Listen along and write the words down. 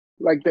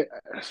like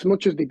as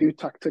much as they do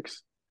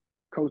tactics,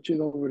 coaches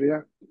over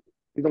here,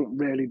 they don't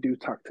really do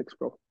tactics,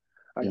 bro.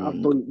 Like I've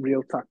Mm. done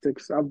real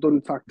tactics. I've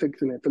done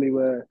tactics in Italy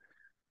where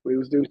we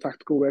was doing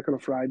tactical work on a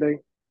Friday.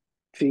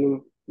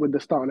 Team with the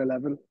starting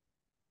 11,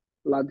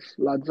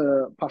 lads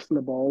are passing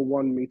the ball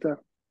 1 meter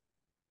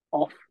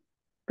off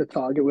the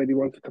target where they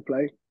wanted to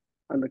play,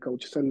 and the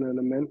coach is sending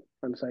them in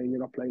and saying you're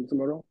not playing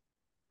tomorrow.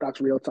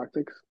 That's real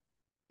tactics.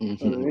 You know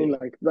what I Mhm. mean?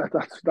 Like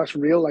that's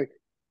real. Like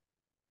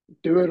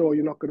do it or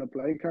you're not going to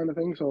play kind of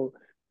thing. So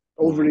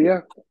over Wow.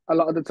 here, a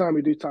lot of the time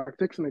we do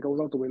tactics and it goes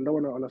out the window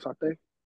on a Saturday.